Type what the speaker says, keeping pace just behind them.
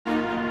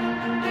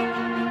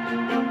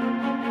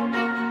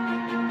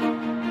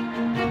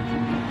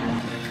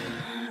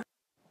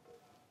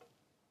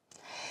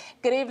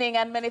Good evening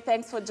and many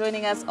thanks for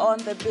joining us on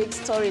The Big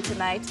Story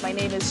tonight. My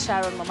name is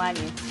Sharon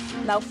Momani.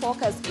 Now,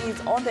 focus is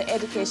on the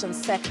education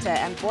sector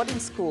and boarding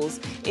schools,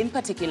 in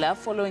particular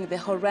following the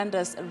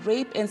horrendous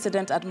rape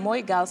incident at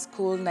Moi Girls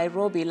School,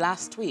 Nairobi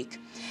last week.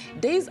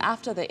 Days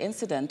after the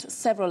incident,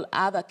 several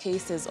other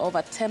cases of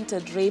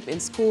attempted rape in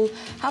school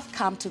have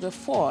come to the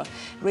fore,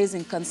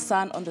 raising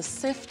concern on the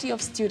safety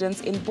of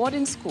students in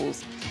boarding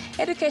schools.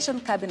 Education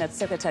Cabinet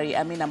Secretary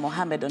Amina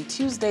Mohamed on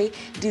Tuesday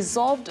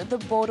dissolved the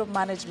Board of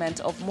Management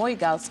of Moi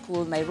Girls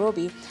School,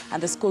 Nairobi,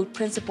 and the school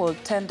principal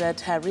tendered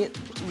her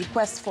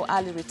request for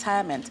early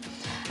retirement,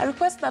 a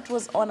request that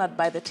was honored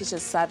by the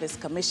Teachers Service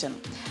Commission.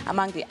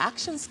 Among the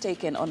actions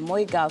taken on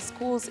Moi Girls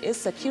schools is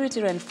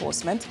security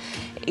reinforcement,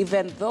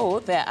 even though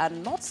there are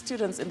not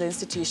students in the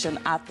institution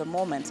at the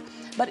moment.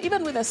 But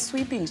even with the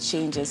sweeping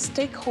changes,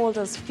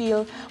 stakeholders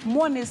feel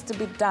more needs to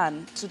be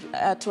done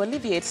to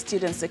alleviate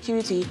student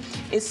security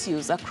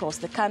issues across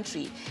the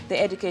country.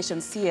 The Education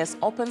CS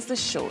opens the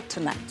show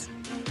tonight.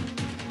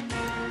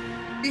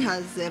 He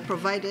has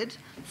provided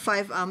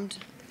 5 armed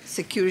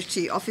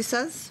security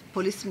officers,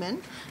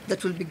 policemen,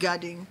 that will be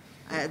guarding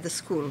the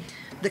school.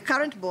 The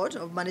current Board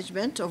of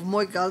Management of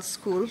Moi Girls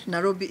School,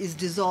 Nairobi, is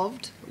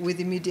dissolved with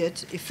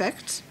immediate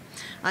effect.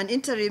 An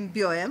interim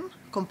BOM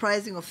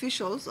comprising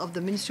officials of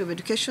the Ministry of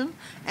Education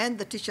and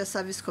the Teacher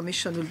Service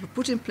Commission will be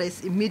put in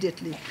place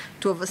immediately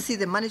to oversee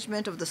the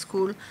management of the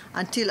school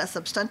until a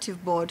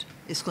substantive board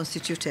is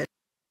constituted.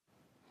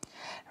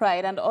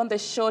 Right, and on the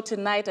show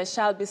tonight, I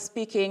shall be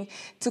speaking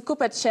to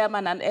Kupet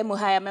Chairman and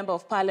Emuhaya Member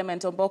of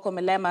Parliament Omboko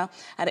Milema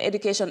and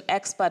education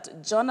expert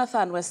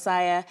Jonathan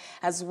Wesaya,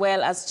 as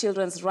well as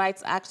children's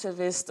rights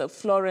activist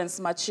Florence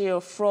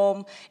Machio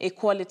from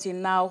Equality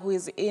Now, who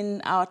is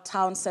in our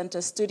town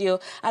center studio.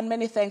 And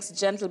many thanks,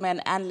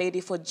 gentlemen and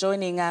lady, for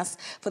joining us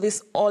for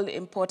this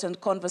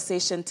all-important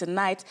conversation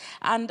tonight.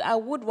 And I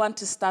would want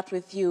to start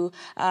with you,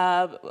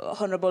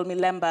 Honorable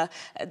Milemba.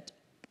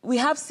 We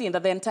have seen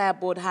that the entire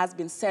board has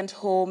been sent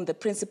home. The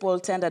principal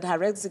tendered her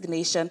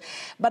resignation.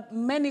 But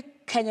many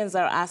Kenyans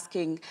are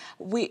asking,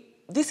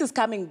 this is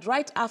coming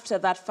right after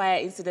that fire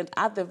incident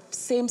at the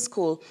same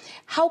school.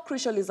 How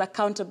crucial is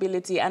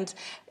accountability, and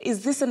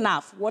is this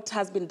enough, what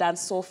has been done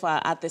so far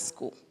at the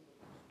school?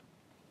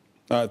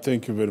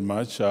 Thank you very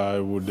much. I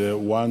would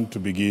want to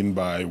begin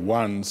by,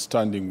 one,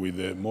 standing with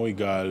the Moi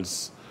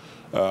Girls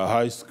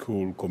High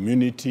School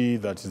community,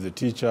 that is the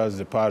teachers,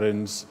 the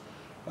parents,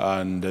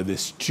 and the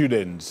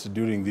students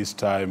during this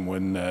time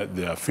when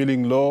they are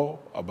feeling low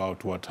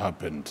about what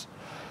happened.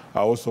 I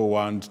also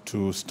want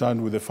to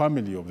stand with the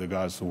family of the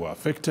girls who were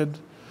affected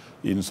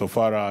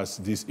insofar as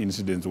this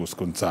incident was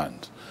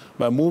concerned.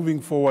 But moving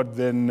forward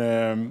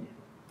then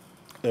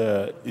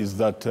is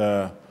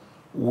that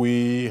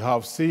we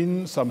have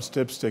seen some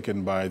steps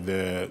taken by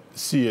the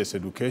CS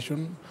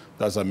Education,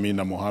 that's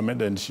Amina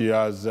Mohamed, and she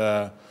has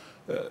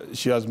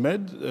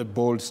made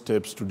bold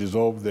steps to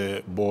dissolve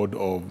the Board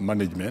of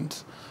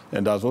Management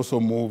and has also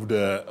moved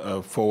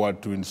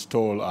forward to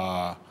install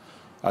a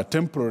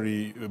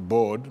temporary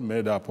board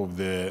made up of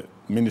the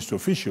ministry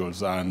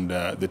officials and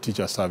the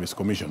Teacher Service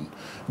Commission.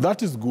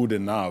 That is good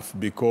enough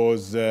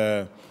because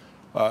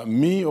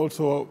me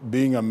also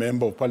being a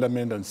member of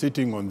Parliament and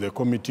sitting on the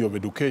Committee of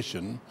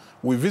Education,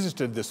 we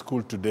visited the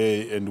school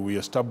today and we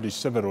established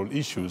several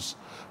issues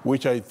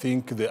which I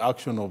think the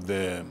action of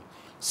the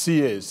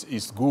CS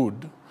is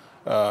good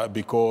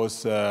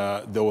because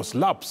there was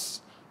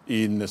lapse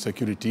in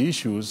security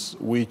issues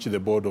which the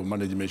Board of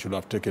Management should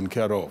have taken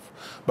care of.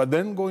 But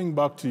then going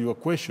back to your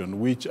question,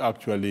 which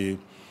actually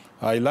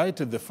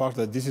highlighted the fact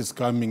that this is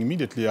coming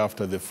immediately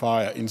after the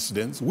fire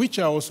incidents, which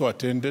I also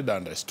attended,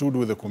 and I stood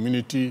with the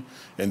community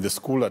and the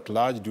school at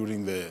large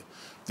during the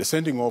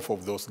sending off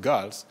of those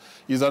girls,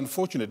 is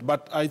unfortunate.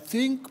 But I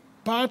think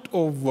part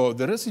of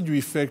the residue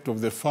effect of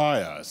the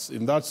fires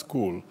in that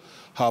school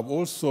have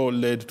also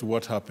led to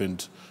what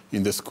happened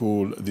in the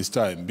school this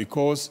time.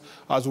 Because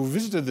as we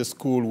visited the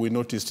school, we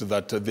noticed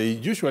that they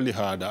usually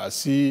had a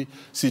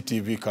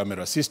CCTV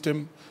camera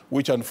system,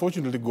 which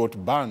unfortunately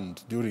got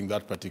banned during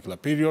that particular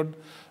period,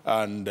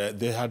 and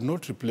they had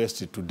not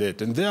replaced it to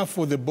date. And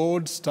therefore, the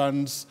board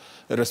stands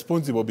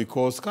responsible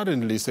because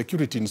currently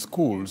security in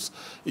schools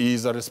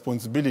is a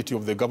responsibility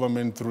of the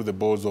government through the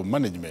boards of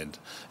management.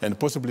 And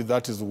possibly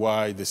that is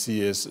why the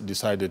CS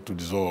decided to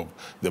dissolve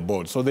the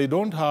board. So they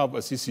don't have a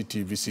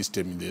CCTV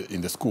system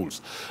in the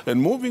schools.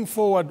 And moving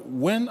forward,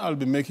 when I'll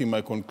be making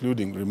my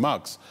concluding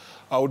remarks,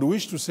 I would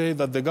wish to say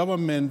that the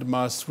government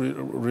must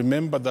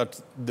remember that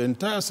the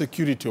entire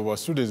security of our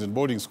students in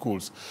boarding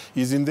schools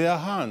is in their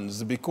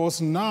hands,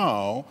 because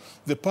now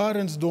the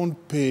parents don't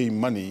pay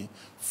money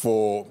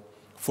for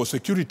for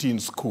security in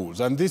schools.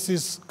 And this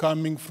is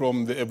coming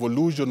from the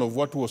evolution of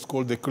what was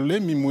called the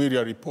Kulemi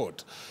Mwiria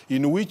report,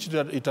 in which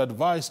it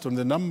advised on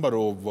the number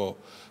of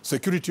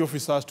security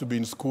officers to be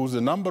in schools,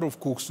 the number of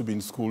cooks to be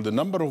in school, the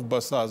number of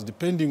bursars,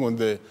 depending on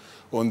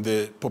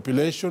the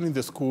population in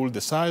the school,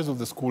 the size of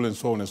the school, and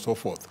so on and so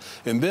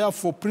forth. And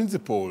therefore,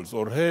 principals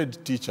or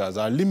head teachers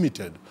are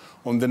limited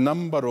on the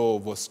number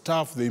of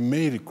staff they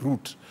may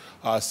recruit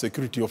as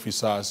security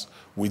officers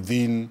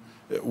within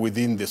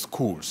the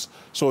schools.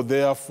 So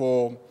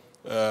therefore,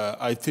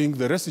 I think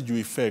the residue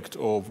effect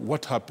of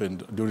what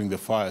happened during the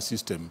fire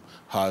system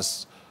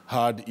has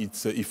had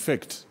its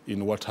effect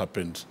in what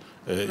happened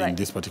in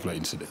this particular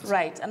incident.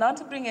 Right, and I want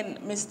to bring in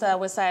Mr.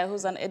 Wesaya,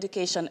 who's an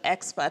education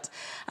expert.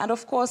 And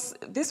of course,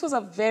 this was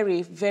a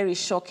very, very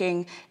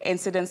shocking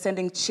incident,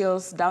 sending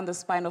chills down the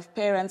spine of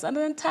parents and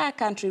the entire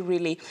country,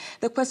 really.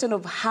 The question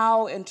of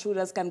how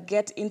intruders can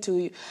get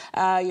into,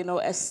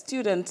 a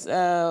student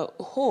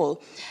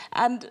hall.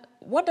 And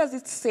what does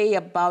it say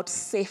about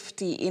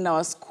safety in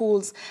our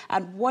schools,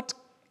 and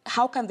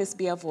how can this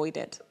be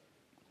avoided?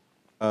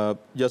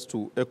 Just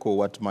to echo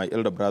what my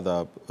elder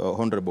brother,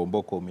 Honorable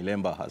Mboko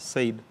Milemba, has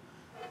said,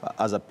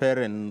 as a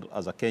parent,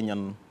 as a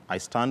Kenyan, I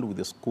stand with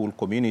the school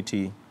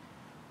community.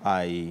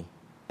 I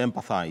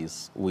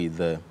empathize with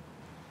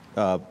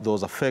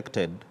those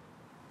affected.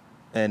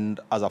 And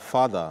as a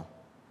father,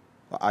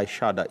 I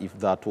shudder if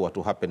that were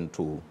to happen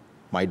to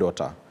my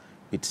daughter.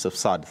 It's a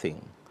sad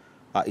thing.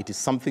 It is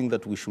something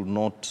that we should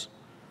not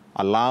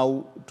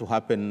allow to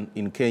happen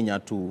in Kenya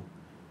to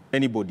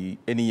anybody,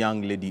 any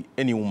young lady,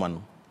 any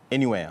woman,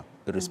 anywhere,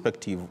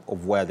 irrespective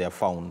of where they are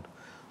found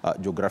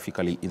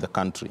geographically in the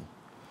country.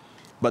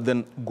 But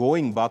then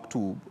going back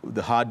to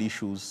the hard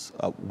issues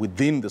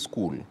within the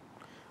school,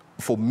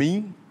 for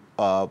me,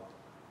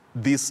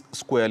 this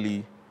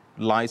squarely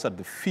lies at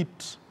the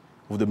feet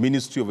of the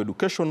Ministry of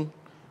Education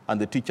and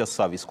the Teachers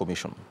Service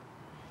Commission.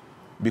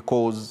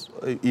 Because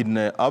in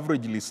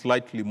averagely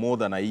slightly more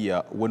than a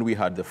year, when we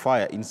had the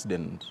fire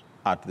incident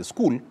at the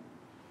school,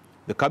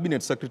 the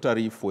Cabinet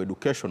Secretary for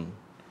Education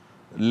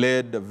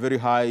led a very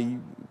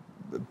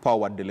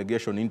high-powered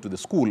delegation into the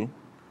school.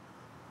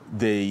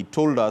 They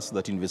told us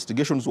that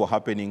investigations were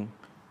happening,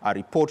 a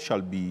report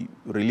shall be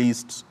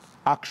released,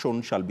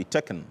 action shall be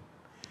taken.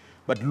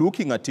 But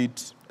looking at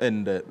it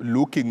and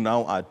looking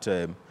now at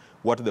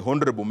what the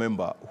honorable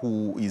member,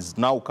 who is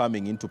now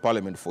coming into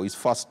Parliament for his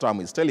first term,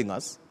 is telling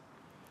us,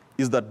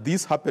 is that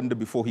this happened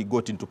before he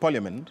got into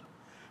Parliament.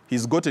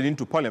 He's gotten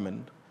into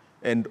Parliament,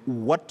 and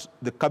what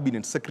the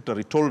Cabinet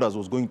Secretary told us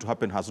was going to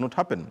happen has not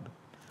happened,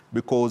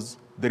 because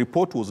the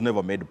report was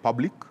never made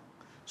public.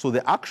 So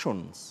the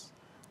actions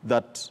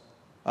that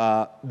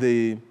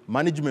the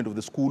management of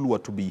the school were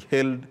to be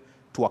held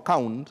to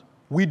account,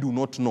 we do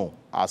not know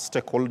as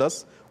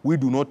stakeholders, we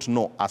do not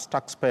know as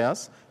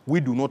taxpayers,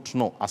 we do not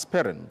know as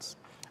parents.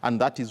 And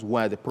that is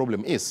where the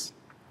problem is.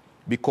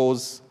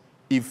 Because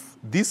if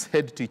this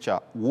head teacher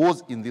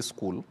was in this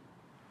school,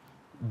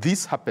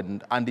 this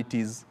happened, and it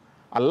is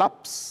a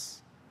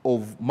lapse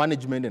of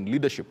management and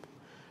leadership,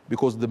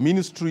 because the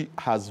ministry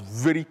has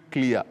very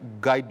clear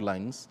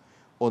guidelines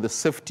on the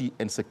safety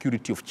and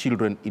security of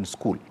children in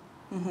school.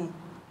 Mm-hmm.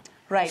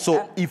 Right.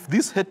 So if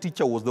this head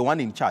teacher was the one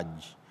in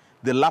charge,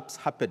 the lapse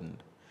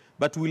happened,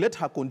 but we let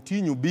her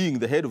continue being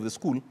the head of the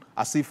school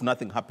as if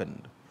nothing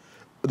happened.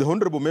 The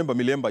Honorable Member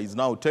Milemba is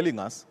now telling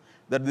us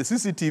that the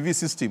CCTV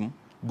system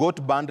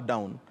got burned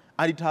down,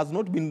 and it has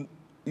not been,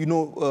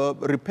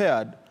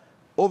 repaired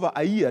over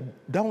a year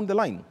down the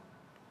line.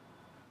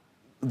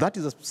 That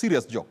is a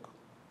serious joke.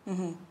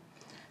 Mm-hmm.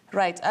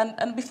 Right,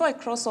 and before I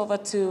cross over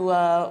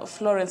to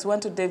Florence, I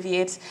want to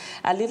deviate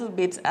a little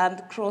bit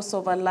and cross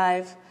over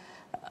live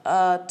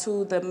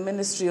to the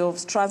Ministry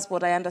of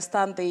Transport. I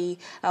understand they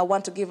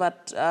want to give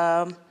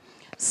a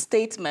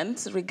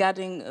statement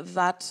regarding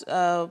that,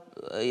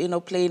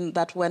 plane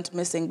that went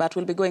missing, but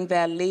we'll be going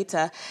there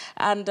later.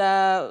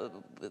 And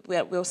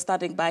we're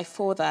starting by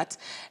for that.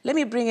 Let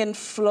me bring in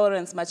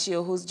Florence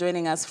Machio, who's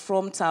joining us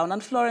from town.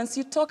 And Florence,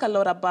 you talk a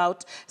lot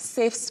about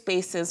safe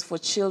spaces for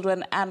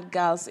children and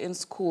girls in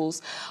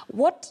schools.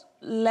 What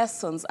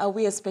lessons are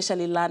we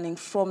especially learning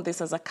from this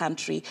as a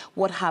country?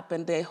 What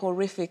happened, the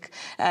horrific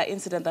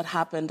incident that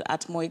happened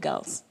at Moi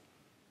Girls?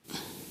 I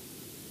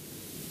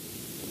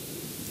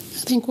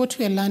think what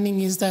we're learning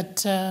is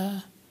that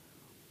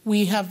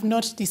we have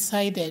not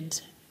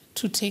decided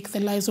to take the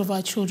lives of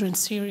our children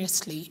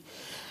seriously.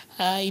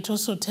 It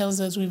also tells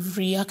us we've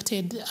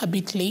reacted a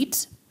bit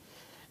late,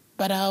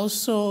 but I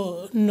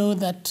also know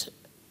that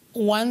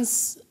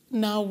once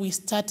now we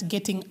start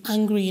getting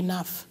angry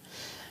enough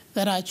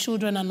that our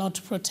children are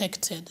not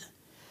protected,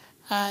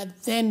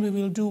 then we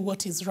will do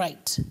what is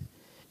right.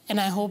 And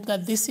I hope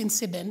that this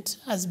incident,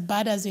 as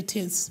bad as it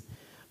is,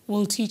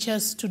 will teach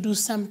us to do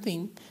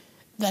something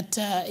that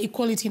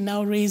Equality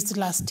Now raised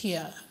last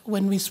year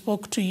when we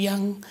spoke to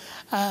young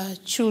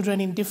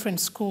children in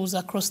different schools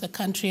across the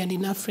country and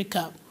in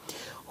Africa,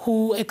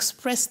 who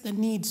expressed the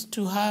need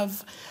to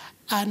have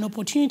an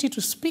opportunity to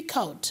speak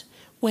out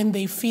when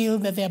they feel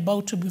that they're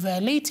about to be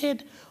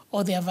violated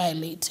or they are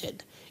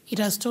violated. it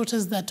has taught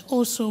us that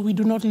also we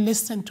do not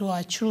listen to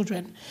our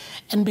children.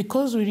 And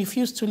because we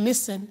refuse to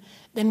listen,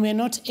 then we're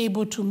not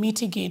able to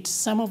mitigate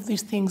some of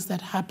these things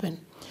that happen.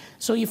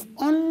 So if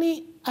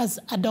only as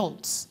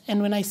adults,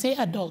 and when I say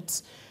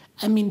adults,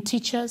 I mean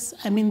teachers,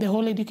 I mean the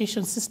whole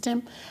education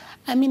system,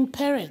 I mean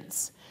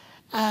parents,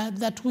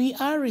 that we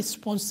are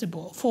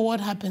responsible for what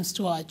happens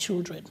to our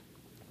children,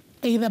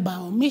 either by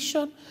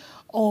omission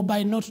or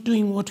by not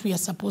doing what we are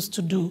supposed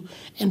to do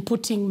and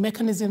putting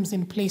mechanisms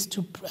in place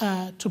to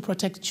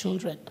protect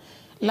children.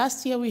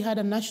 Last year we had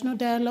a national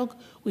dialogue.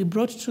 We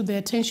brought to the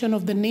attention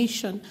of the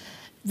nation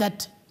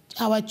that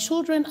our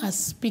children are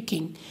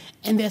speaking,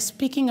 and they're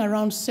speaking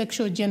around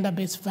sexual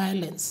gender-based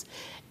violence,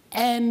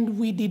 and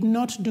we did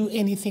not do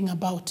anything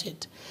about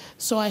it.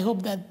 So I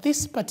hope that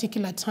this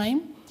particular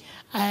time,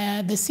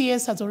 the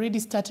CS has already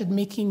started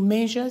making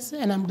measures,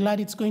 and I'm glad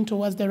it's going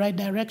towards the right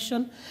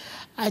direction.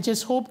 I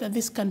just hope that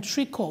this can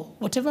trickle.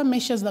 Whatever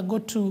measures that go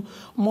to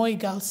Moi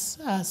Girls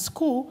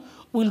school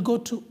will go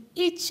to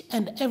each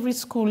and every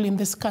school in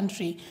this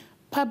country,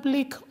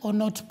 public or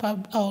not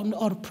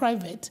or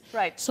private,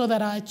 right, so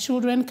that our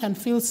children can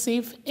feel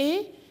safe,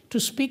 A, to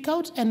speak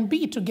out, and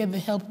B, to get the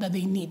help that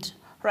they need.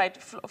 Right,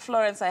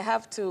 Florence, we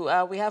have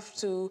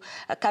to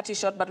cut you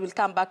short, but we'll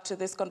come back to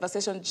this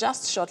conversation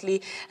just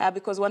shortly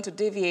because we want to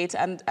deviate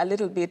a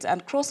little bit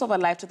and cross over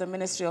live to the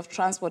Ministry of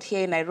Transport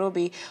here in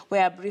Nairobi,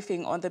 where a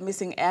briefing on the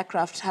missing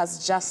aircraft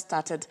has just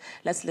started.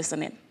 Let's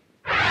listen in.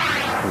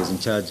 I was in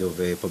charge of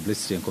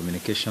publicity and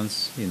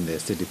communications in the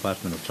State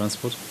Department of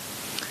Transport.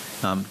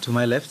 To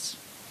my left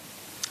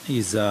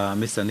is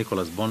Mr.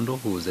 Nicholas Bondo,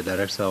 who is the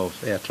Director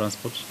of Air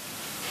Transport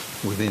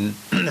within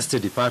the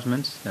State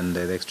Department, and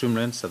the extreme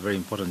right, a very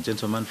important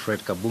gentleman, Fred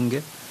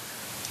Kabunge.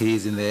 He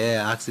is in the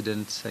Air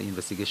Accident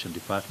Investigation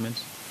Department,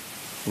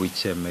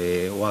 which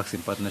works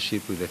in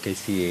partnership with the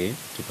KCA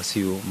to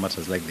pursue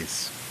matters like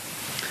this.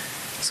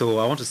 So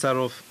I want to start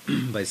off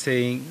by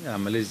saying,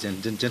 ladies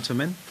and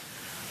gentlemen,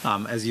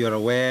 as you are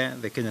aware,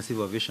 the Kenya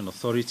Civil Aviation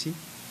Authority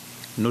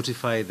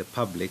notified the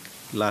public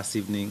last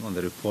evening on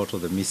the report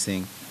of the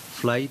missing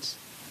flight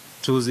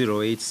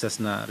 208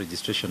 Cessna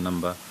registration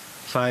number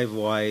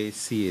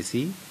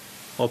 5YCAC,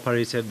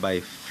 operated by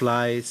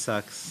Fly,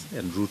 Sax,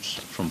 en route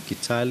from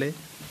Kitale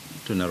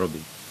to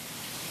Nairobi.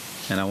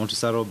 And I want to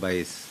start off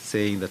by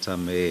saying that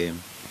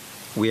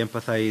we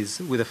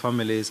empathize with the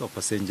families of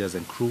passengers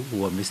and crew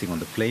who are missing on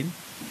the plane,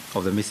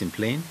 of the missing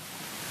plane.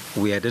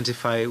 We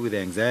identify with the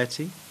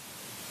anxiety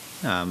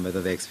that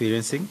they're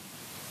experiencing.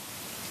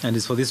 And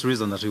it's for this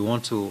reason that we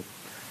want to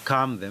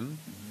calm them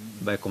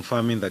by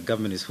confirming that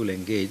government is fully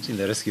engaged in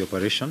the rescue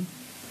operation.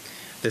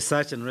 The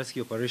search and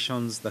rescue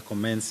operations that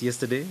commenced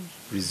yesterday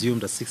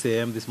resumed at 6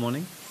 a.m. this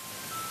morning.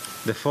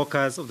 The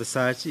focus of the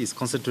search is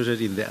concentrated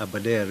in the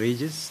Aberdare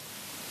ranges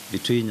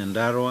between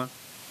Nyandarua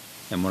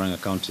and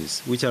Murang'a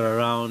counties, which are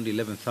around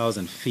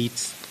 11,000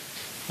 feet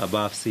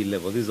above sea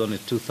level. This is only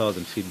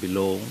 2,000 feet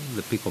below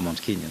the peak of Mount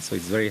Kenya, so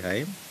it's very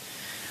high.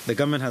 The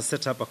government has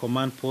set up a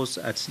command post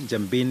at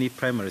Jambini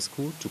Primary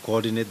School to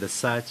coordinate the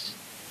search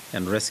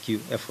and rescue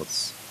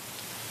efforts.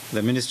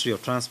 The Ministry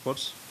of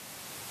Transport,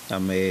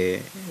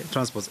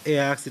 Transport's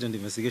Air Accident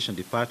Investigation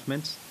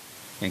Department,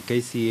 and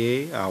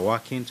KCA are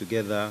working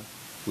together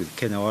with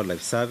Kenya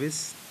Wildlife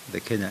Service, the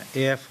Kenya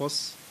Air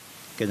Force,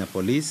 Kenya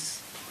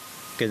Police,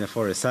 Kenya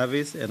Forest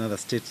Service, and other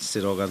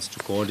state organs to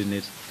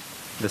coordinate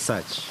the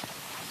search.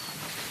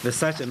 The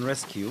search and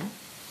rescue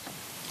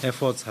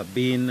efforts have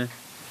been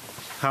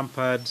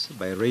hampered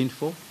by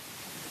rainfall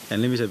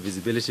and limited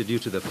visibility due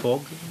to the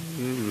fog.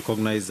 You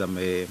recognize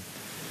the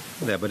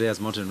Aberdare's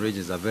mountain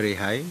ranges are very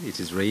high. It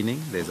is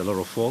raining. There's a lot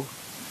of fog.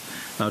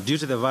 Now, due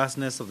to the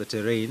vastness of the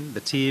terrain, the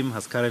team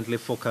has currently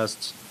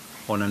focused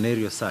on an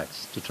aerial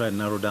search to try and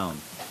narrow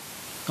down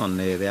on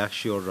the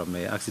actual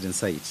accident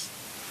sites.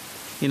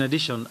 In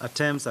addition,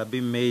 attempts are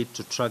being made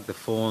to track the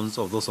phones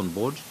of those on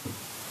board,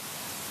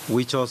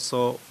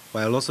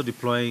 while also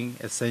deploying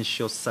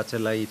essential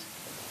satellite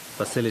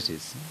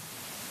facilities.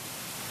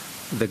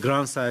 The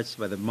ground search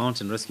by the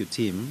mountain rescue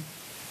team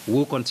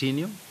will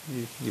continue,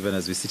 even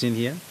as we sit in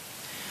here.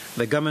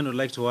 The government would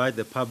like to urge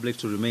the public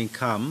to remain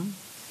calm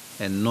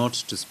and not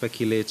to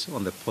speculate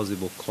on the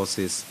possible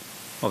causes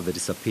of the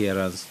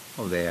disappearance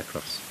of the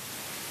aircraft.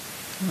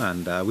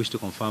 And I wish to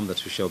confirm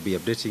that we shall be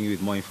updating you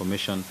with more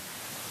information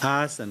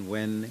as and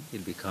when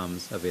it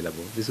becomes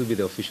available. This will be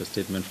the official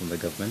statement from the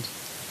government.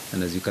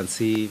 And as you can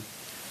see,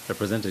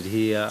 represented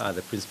here are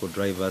the principal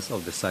drivers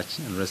of the search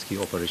and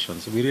rescue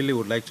operations. We really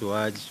would like to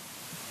urge,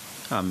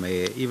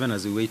 even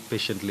as we wait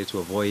patiently, to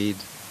avoid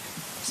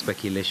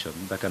speculation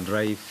that can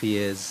drive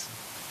fears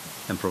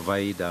and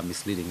provide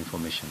misleading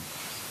information.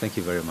 Thank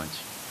you very much.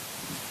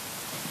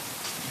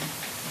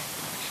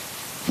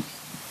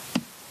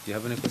 Do you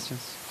have any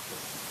questions?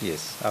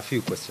 Yes, a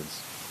few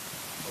questions.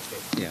 Okay.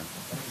 Yeah. The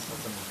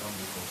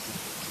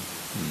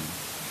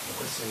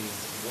question is,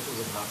 what was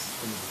the last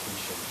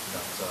communication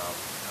that the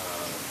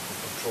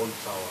control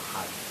tower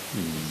had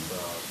with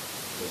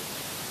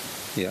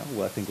the Yeah,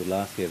 well, I think we'll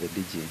ask here the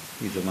DG.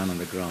 He's the man on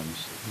the ground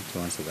to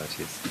answer that,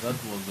 yes. That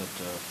was at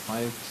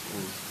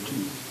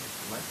 5:02,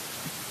 right?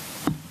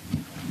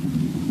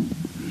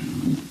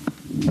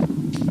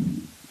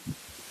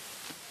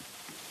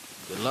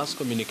 The last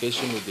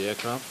communication with the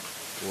aircraft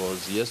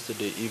was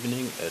yesterday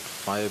evening at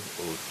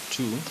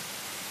 5:02,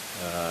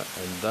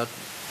 and that,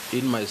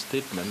 in my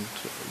statement,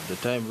 the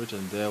time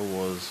written there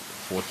was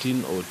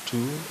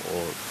 14:02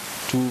 or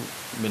 2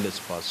 minutes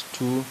past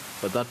 2,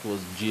 but that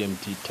was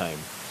GMT time.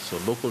 So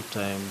local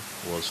time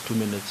was 2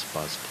 minutes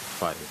past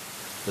 5.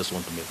 Just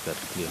want to make that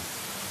clear.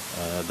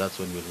 That's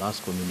when we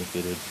last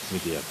communicated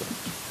with the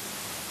aircraft.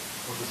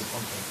 What was the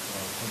content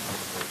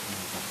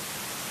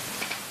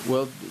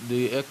Well,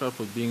 the aircraft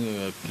was being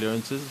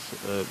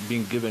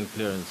being given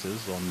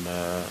clearances on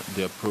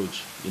the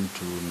approach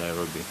into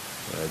Nairobi,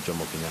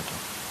 Jomo Kenyatta.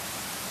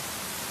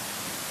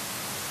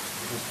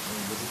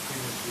 Was it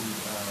previously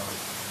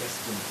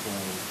destined for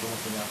Jomo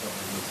Kenyatta or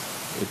Wilson?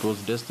 It was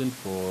destined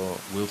for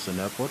Wilson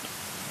Airport,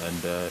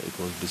 and it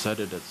was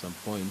decided at some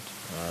point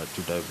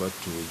to divert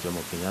to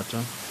Jomo Kenyatta,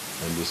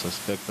 and we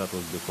suspect that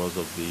was because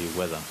of the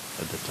weather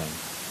at the time.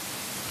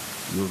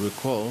 You'll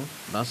recall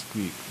last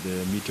week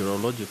the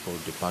meteorological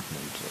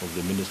department of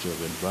the Ministry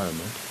of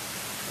Environment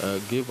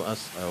gave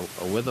us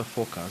a weather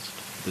forecast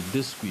that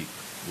this week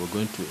we're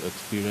going to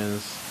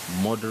experience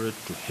moderate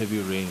to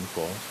heavy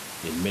rainfall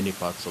in many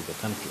parts of the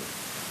country.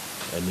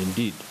 And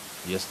indeed,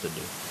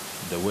 yesterday,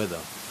 the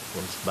weather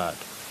was bad.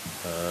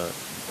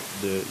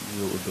 There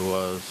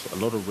was a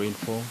lot of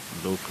rainfall,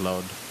 low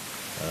cloud,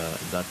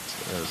 that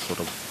sort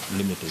of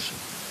limitation.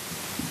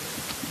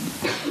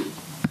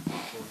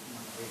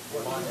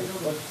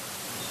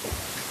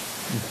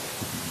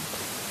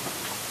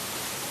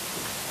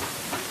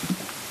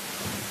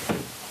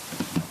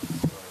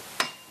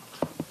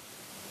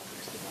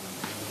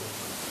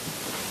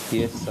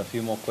 Yes, a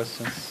few more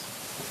questions.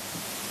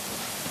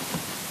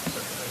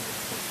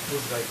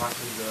 Those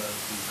diverted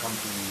to come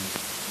to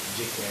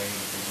JK and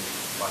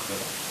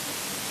Barcelona?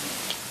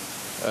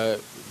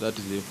 That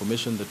is the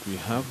information that we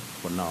have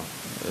for now.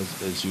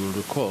 As you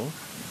recall,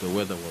 the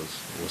weather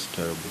was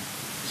terrible.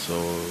 So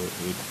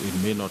it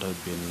may not have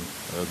been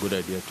a good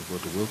idea to go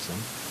to Wilson.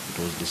 It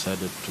was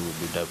decided to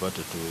be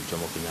diverted to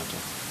Jomo Kenyatta.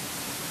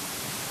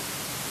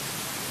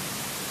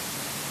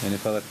 Any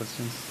further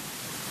questions?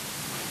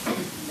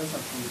 That's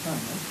up from the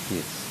time, right?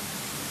 Yes.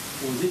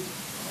 Was it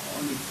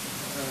only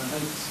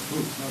health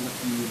groups now that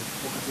we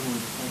focusing on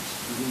the court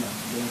within the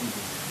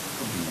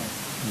compliance?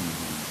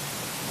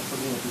 I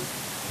forget what it's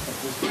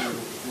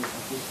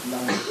supposed to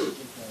land.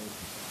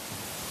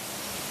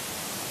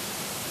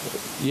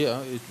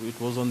 Yeah, it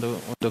was on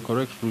the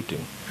correct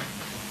routing.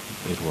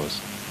 It was.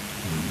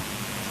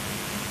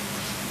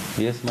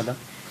 Yes, madam.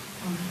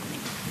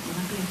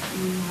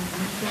 You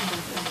mentioned that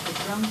the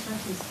ground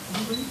search is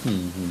ongoing.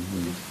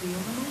 Is it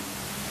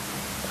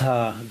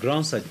reorganized?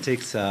 Ground search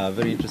takes a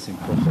very interesting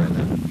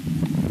profile.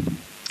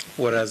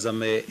 Whereas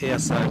air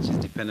search is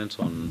dependent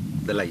on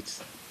the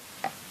lights.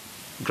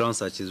 Ground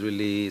search is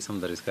really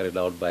something that is carried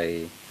out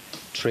by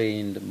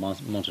trained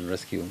mountain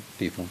rescue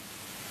people.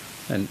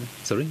 And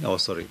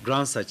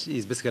ground search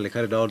is basically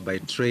carried out by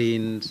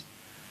trained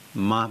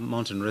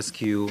mountain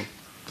rescue,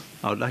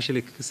 I would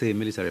actually say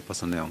military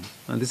personnel.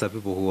 And these are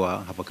people who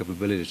have a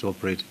capability to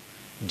operate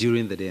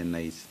during the day and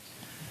night.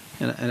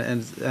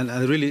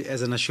 And really,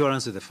 as an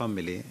assurance to the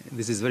family,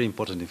 this is very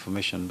important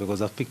information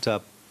because I've picked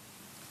up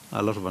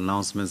a lot of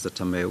announcements that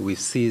we've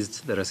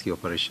seized the rescue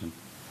operation.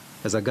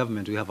 As a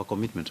government, we have a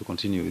commitment to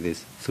continue with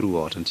this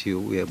throughout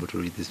until we're able to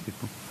reach these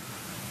people.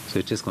 So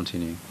it is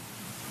continuing.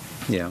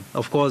 Yeah,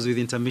 of course, with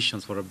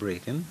intermissions for a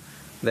break, and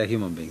they're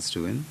human beings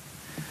too, and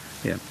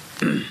yeah.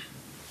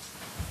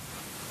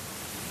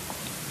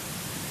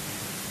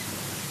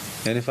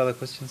 Any further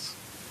questions?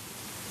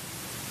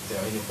 Is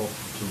there any hope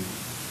to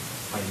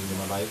finding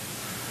them alive?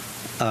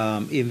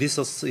 In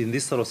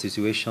this sort of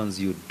situations,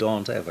 you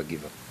don't ever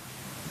give up.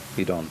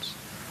 You don't,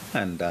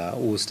 and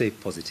we'll stay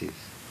positive.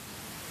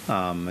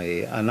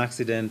 An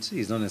accident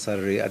is not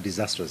necessarily a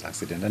disastrous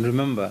accident, and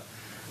remember,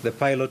 the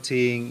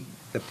piloting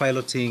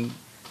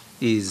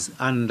is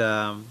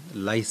under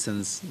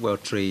licensed,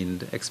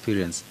 well-trained,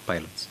 experienced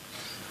pilots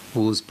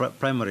whose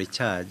primary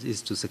charge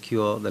is to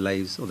secure the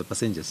lives of the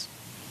passengers.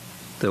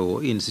 So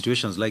in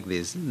situations like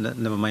this,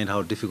 never mind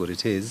how difficult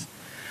it is,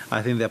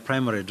 I think their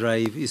primary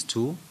drive is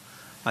to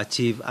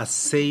achieve as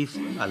safe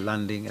a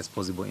landing as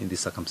possible in these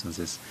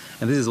circumstances.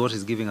 And this is what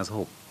is giving us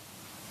hope,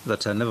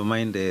 that never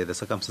mind the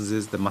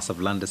circumstances, they must have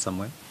landed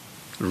somewhere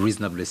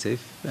reasonably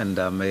safe, and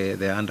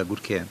they are under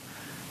good care.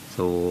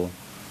 So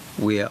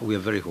we are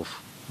very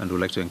hopeful, and we'd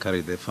like to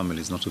encourage the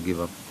families not to give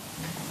up.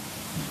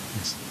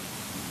 Yes.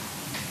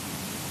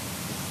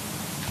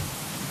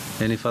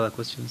 Any further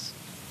questions?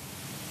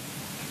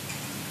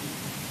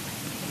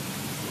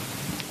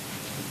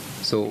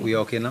 So we are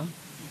okay now?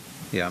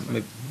 Yeah.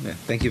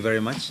 Thank you very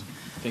much.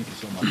 Thank you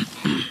so much.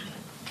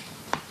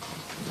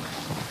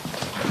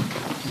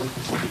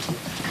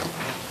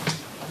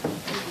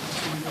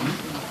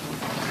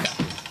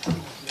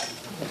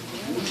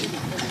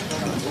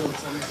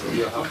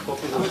 you have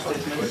copies of the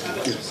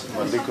statements?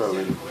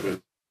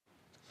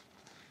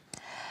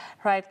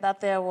 Right, that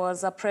there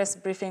was a press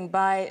briefing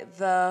by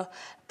the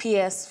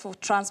PS for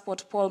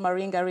Transport, Paul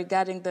Maringa,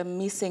 regarding the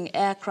missing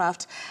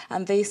aircraft,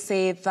 and they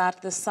say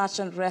that the search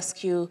and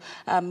rescue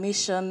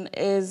mission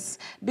is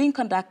being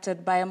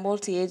conducted by a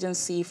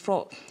multi-agency,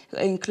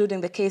 including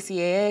the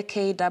KCAA,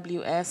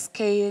 KWS,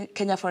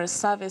 Kenya Forest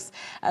Service,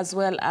 as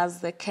well as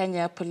the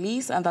Kenya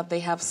Police, and that they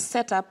have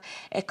set up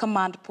a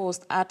command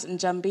post at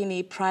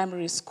Njambini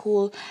Primary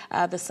School.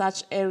 The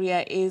search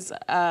area is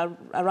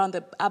around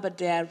the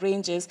Aberdare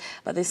Ranges,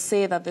 but they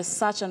say that the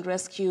search and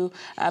rescue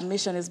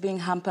mission is being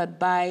hampered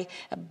by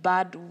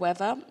bad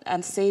weather,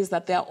 and says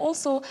that they are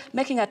also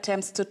making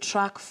attempts to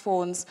track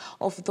phones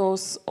of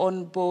those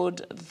on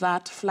board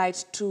that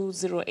flight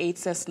 208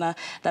 Cessna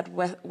that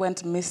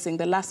went missing.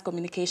 The last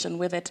communication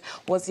with it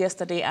was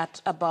yesterday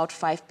at about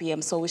 5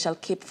 p.m. So we shall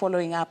keep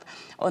following up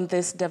on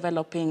this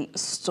developing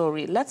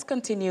story. Let's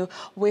continue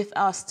with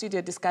our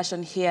studio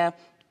discussion here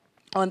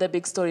on the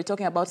big story,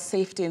 talking about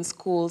safety in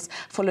schools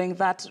following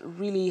that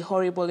really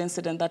horrible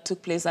incident that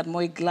took place at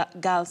Moi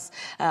Girls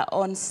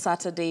on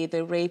Saturday,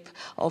 the rape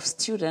of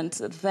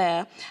students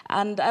there.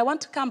 And I want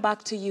to come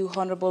back to you,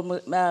 Honorable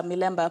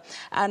Milemba.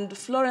 And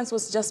Florence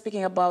was just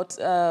speaking about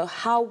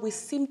how we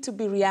seem to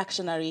be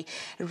reactionary,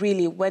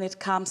 really, when it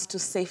comes to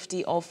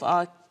safety of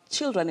our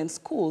children in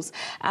schools,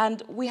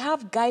 and we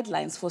have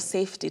guidelines for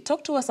safety.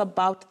 Talk to us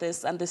about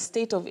this and the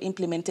state of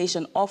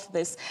implementation of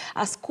this.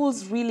 Are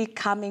schools really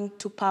coming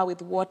to par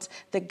with what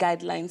the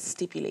guidelines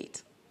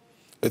stipulate?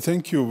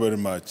 Thank you very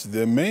much.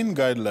 The main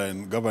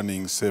guideline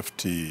governing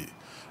safety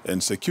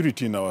and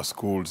security in our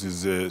schools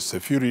is a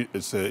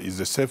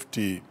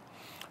safety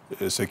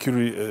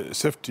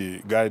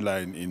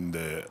guideline in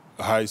the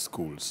high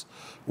schools,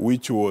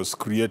 which was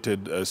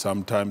created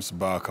sometimes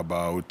back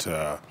about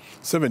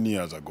 7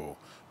 years ago.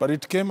 But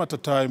it came at a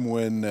time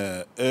when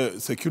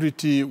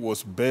security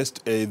was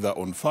based either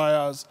on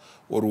fires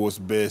or was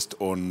based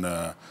on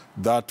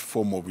that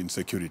form of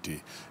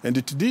insecurity. And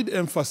it did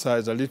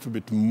emphasize a little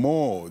bit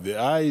more the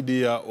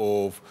idea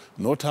of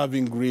not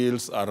having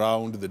grills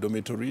around the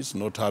dormitories,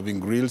 not having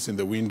grills in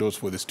the windows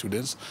for the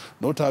students,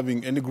 not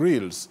having any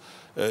grills,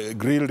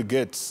 grilled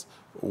gates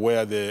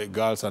where the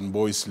girls and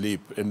boys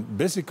sleep. And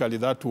basically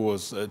that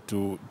was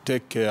to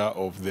take care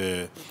of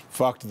the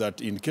fact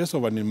that in case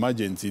of an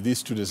emergency, these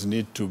students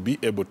need to be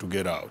able to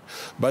get out.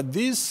 But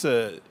this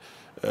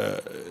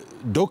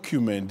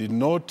document did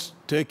not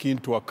take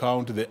into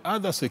account the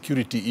other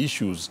security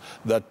issues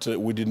that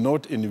we did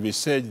not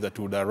envisage that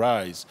would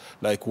arise,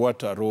 like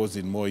what arose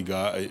in Moi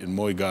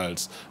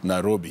Girls,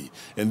 Nairobi.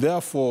 And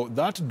therefore,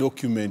 that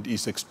document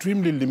is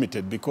extremely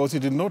limited because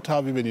it did not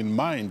have even in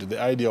mind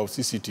the idea of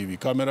CCTV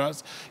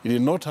cameras. It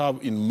did not have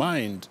in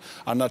mind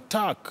an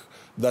attack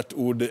that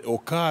would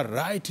occur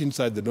right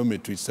inside the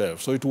dormitory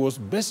itself. So it was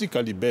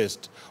basically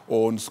based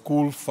on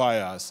school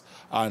fires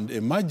and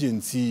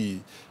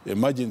emergencies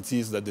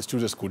that the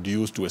students could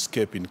use to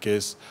escape in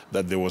case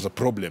that there was a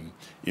problem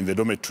in the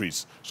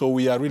dormitories. So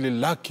we are really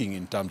lacking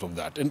in terms of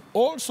that. And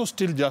also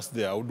still just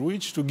there, I would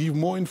wish to give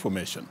more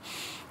information.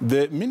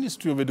 The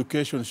Ministry of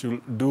Education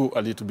should do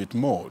a little bit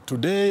more.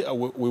 Today,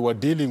 we were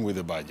dealing with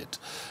the budget.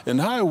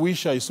 And I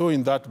wish I saw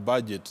in that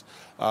budget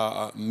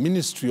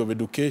Ministry of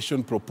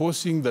Education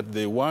proposing that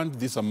they want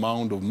this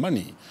amount of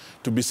money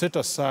to be set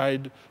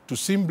aside to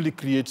simply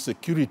create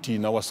security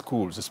in our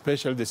schools,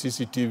 especially the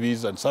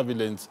CCTVs and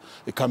surveillance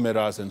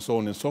cameras and so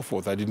on and so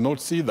forth. I did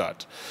not see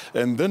that.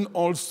 And then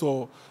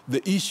also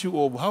the issue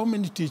of how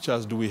many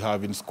teachers do we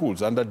have in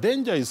schools? And the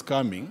danger is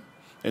coming.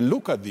 And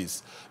look at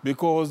this,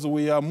 because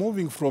we are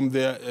moving from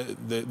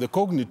the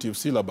cognitive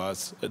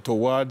syllabus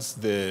towards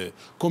the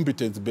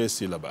competence-based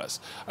syllabus.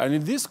 And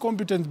in this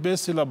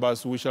competence-based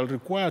syllabus, we shall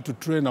require to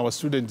train our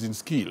students in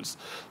skills.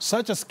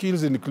 Such as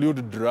skills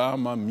include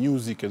drama,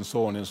 music, and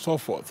so on and so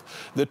forth.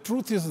 The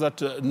truth is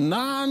that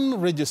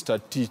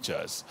non-registered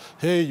teachers,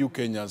 hey, you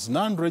Kenyans,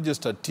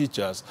 non-registered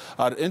teachers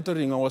are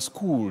entering our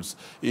schools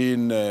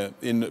in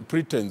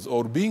pretense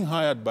or being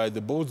hired by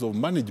the boards of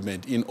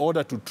management in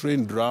order to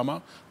train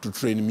drama, to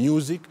train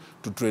music,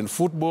 to train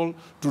football,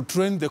 to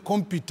train the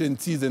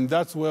competencies, and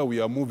that's where we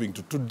are moving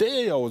to.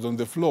 Today, I was on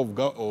the floor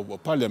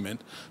of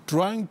Parliament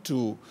trying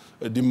to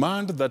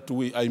demand that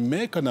I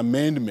make an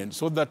amendment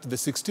so that the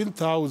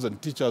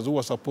 16,000 teachers who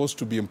are supposed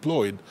to be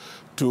employed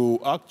to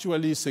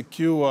actually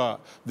secure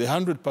the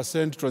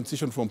 100%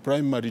 transition from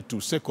primary to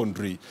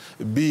secondary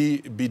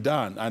be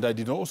done. And I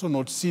did also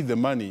not see the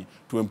money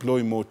to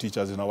employ more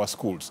teachers in our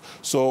schools.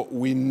 So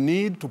we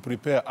need to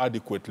prepare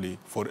adequately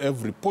for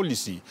every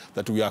policy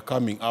that we are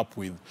coming up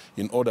with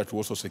in order to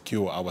also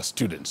secure our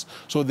students.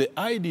 So the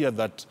idea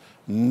that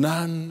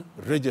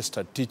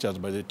non-registered teachers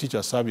by the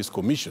Teacher Service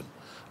Commission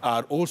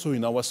are also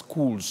in our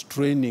schools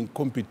training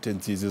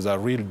competencies is a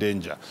real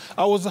danger.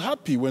 I was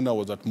happy when I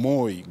was at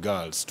Moi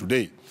Girls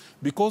today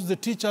because the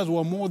teachers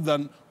were more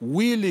than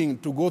willing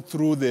to go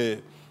through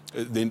the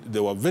They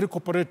were very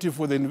cooperative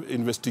with the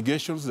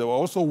investigations. They were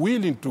also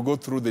willing to go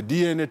through the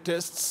DNA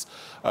tests,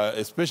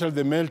 especially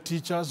the male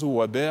teachers who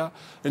were there.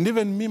 And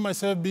even me,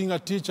 myself, being a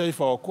teacher, if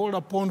I were called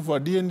upon for a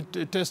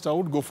DNA test, I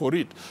would go for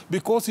it.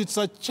 Because it's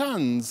a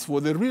chance for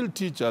the real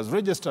teachers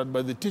registered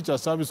by the Teacher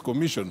Service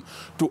Commission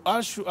to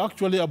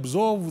actually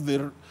absolve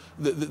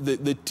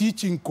the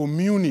teaching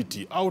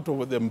community out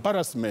of the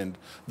embarrassment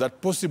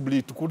that possibly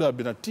it could have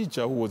been a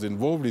teacher who was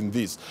involved in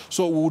this.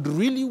 So we would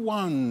really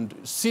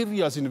want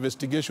serious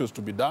investigations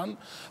to be done.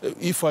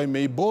 If I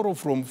may borrow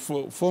from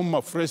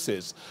former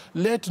phrases,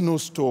 let no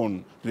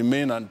stone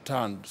remain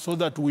unturned, so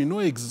that we know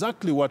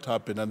exactly what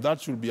happened, and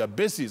that should be a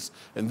basis.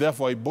 And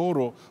therefore I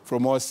borrow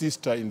from our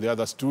sister in the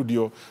other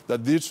studio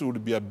that this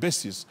would be a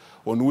basis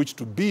on which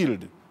to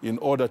build in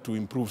order to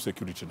improve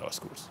security in our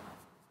schools.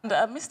 And,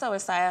 Mr.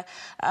 Wesaya,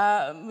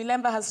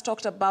 Milemba has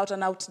talked about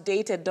an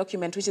outdated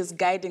document which is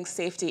guiding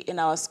safety in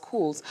our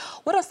schools.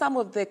 What are some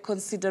of the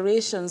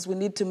considerations we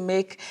need to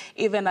make,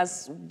 even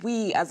as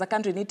we as a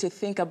country need to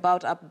think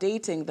about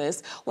updating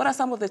this? What are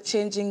some of the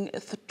changing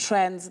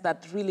trends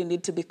that really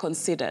need to be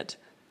considered?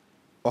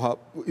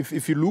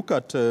 If you look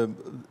at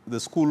the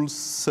school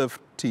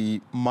safety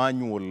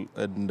manual,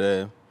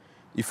 and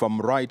if I'm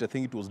right, I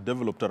think it was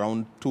developed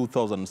around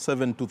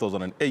 2007,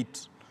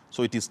 2008,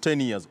 so it is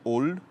 10 years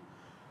old.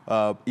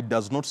 It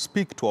does not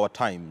speak to our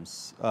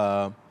times.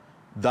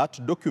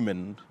 That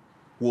document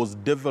was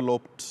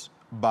developed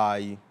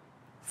by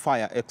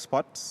fire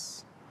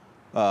experts,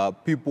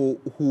 people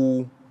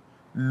who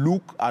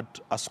look at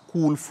a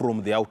school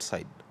from the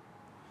outside.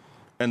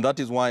 And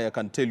that is why I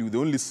can tell you the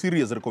only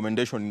serious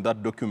recommendation in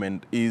that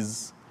document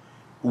is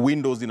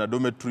windows in a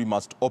dormitory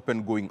must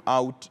open going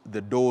out, the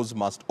doors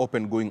must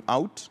open going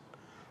out,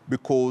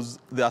 because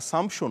the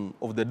assumption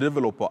of the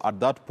developer at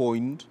that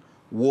point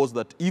was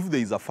that if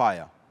there is a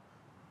fire,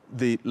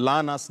 the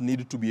learners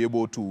need to be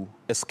able to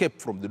escape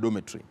from the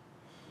dormitory.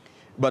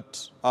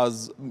 But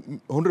as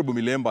Honorable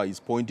Milemba is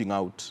pointing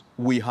out,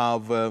 we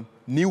have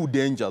new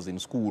dangers in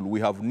school. We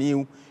have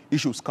new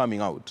issues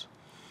coming out.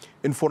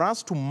 And for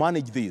us to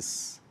manage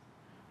this,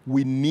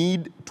 we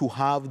need to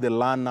have the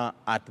learner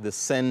at the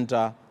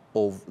center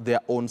of their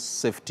own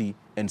safety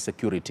and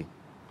security.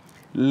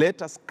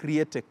 Let us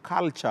create a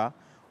culture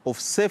of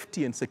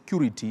safety and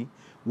security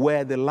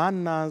where the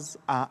learners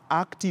are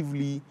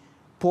actively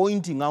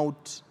pointing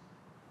out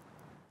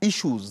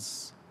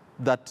issues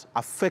that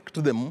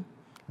affect them,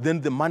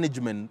 then the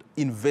management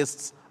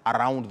invests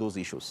around those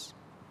issues.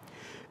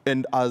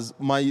 And as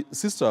my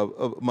sister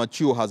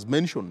Machio has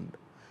mentioned,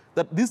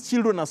 that these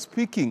children are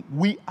speaking,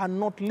 we are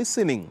not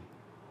listening.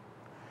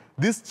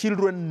 These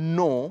children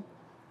know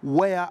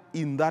where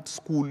in that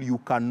school you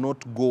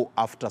cannot go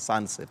after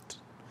sunset.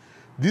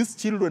 These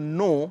children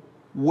know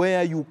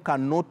where you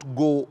cannot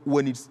go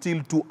when it's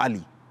still too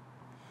early.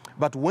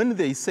 But when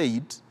they say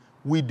it,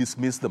 we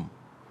dismiss them.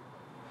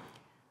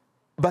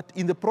 But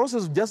in the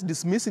process of just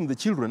dismissing the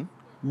children,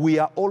 we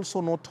are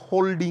also not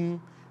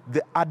holding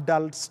the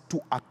adults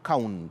to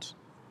account.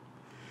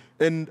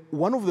 And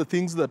one of the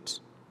things that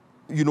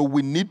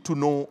we need to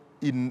know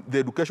in the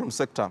education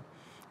sector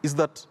is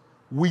that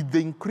with the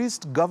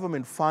increased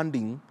government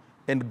funding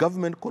and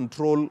government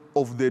control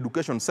of the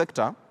education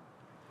sector,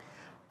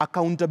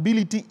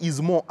 accountability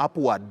is more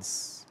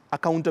upwards.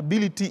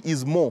 Accountability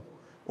is more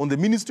on the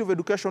Ministry of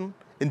Education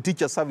and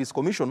Teacher Service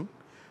Commission,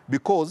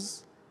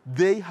 because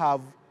they have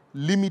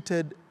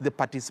limited the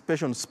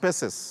participation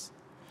spaces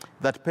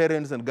that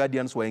parents and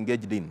guardians were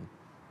engaged in.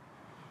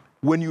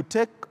 When you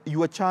take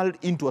your child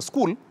into a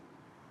school,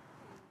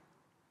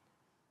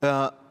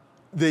 there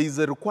is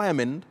a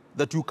requirement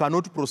that you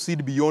cannot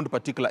proceed beyond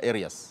particular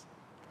areas.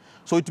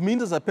 So it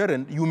means as a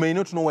parent, you may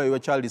not know where your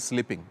child is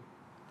sleeping.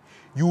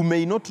 You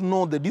may not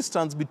know the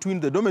distance between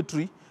the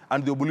dormitory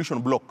and the ablution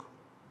block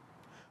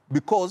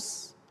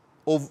because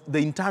of the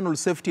internal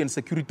safety and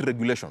security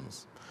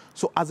regulations.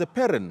 So as a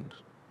parent,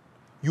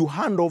 you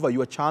hand over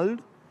your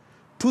child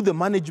to the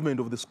management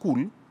of the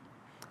school,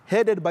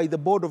 headed by the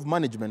board of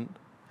management,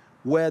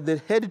 where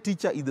the head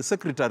teacher is the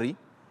secretary,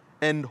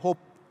 and hope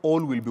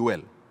all will be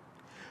well.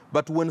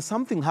 But when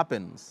something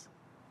happens,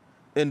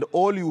 and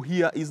all you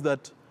hear is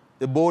that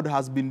the board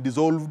has been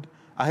dissolved,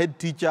 a head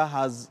teacher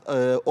has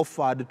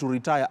offered to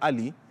retire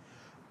early,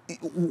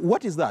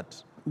 what is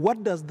that?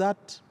 What does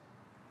that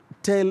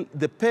tell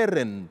the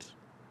parent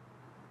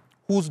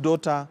whose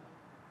daughter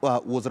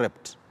was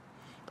raped?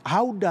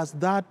 How does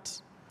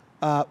that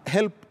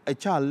help a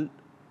child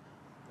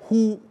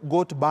who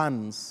got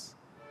burns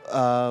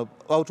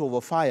out of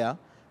a fire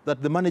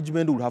that the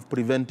management would have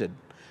prevented?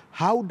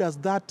 How does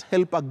that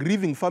help a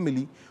grieving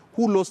family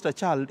who lost a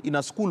child in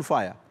a school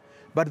fire?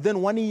 But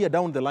then 1 year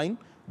down the line,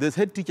 the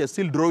head teacher is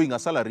still drawing a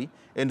salary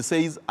and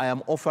says, I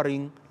am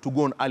offering to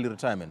go on early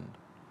retirement.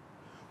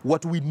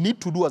 What we need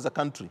to do as a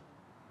country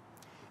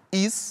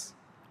is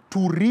to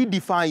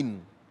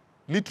redefine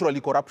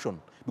literally corruption.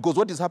 Because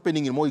what is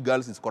happening in Moi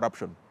Girls is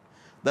corruption.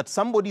 That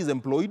somebody is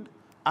employed,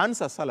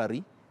 earns a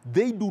salary,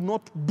 they do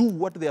not do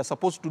what they are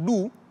supposed to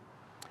do,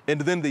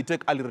 and then they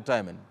take early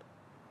retirement.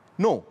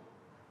 No.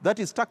 That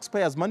is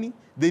taxpayers' money.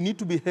 They need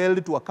to be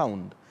held to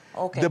account.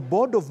 Okay. The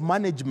board of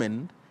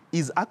management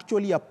is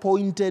actually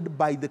appointed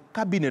by the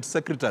cabinet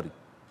secretary.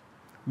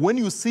 When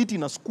you sit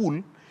in a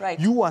school, right,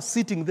 you are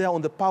sitting there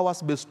on the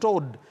powers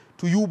bestowed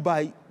to you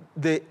by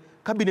the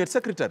cabinet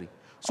secretary.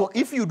 So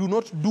if you do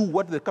not do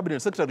what the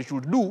cabinet secretary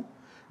should do,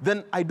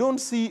 then I don't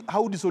see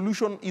how the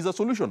solution is a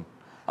solution.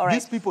 All right.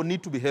 These people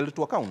need to be held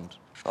to account.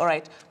 All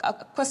right. A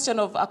question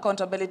of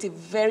accountability,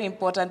 very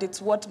important.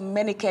 It's what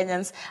many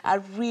Kenyans are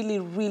really,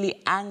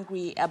 really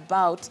angry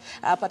about,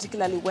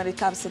 particularly when it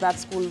comes to that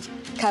school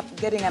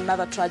getting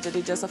another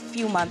tragedy just a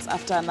few months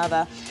after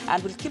another.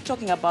 And we'll keep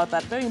talking about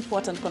that very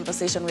important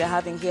conversation we're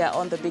having here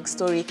on The Big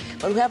Story.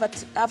 But we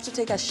have to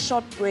take a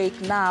short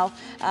break now.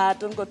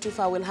 Don't go too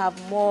far. We'll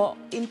have more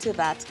into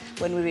that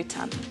when we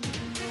return.